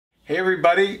Hey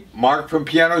everybody, Mark from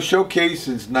Piano Showcase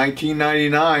since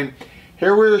 1999.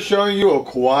 Here we're showing you a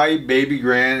Kawai baby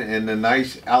grand in a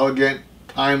nice, elegant,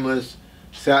 timeless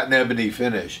satin ebony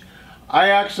finish. I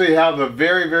actually have a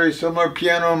very similar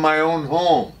piano in my own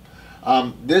home.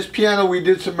 This piano, we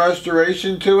did some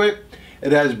restoration to it.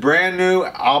 It has brand new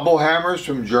oboe hammers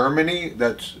from Germany.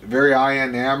 That's very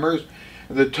high-end hammers.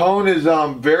 The tone is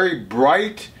very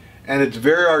bright and it's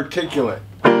very articulate.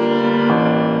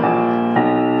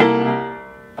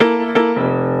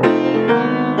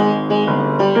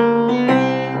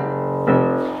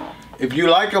 If you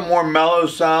like a more mellow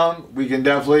sound, we can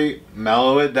definitely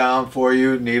mellow it down for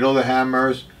you, needle the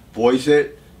hammers, voice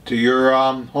it to your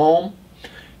home.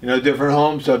 You know, different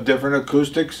homes have different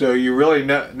acoustics, so you really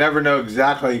never know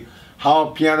exactly how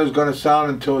a piano is going to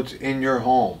sound until it's in your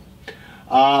home.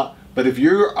 But if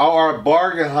you are a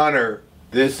bargain hunter,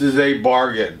 this is a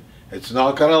bargain. It's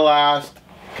not going to last.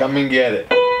 Come and get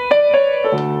it.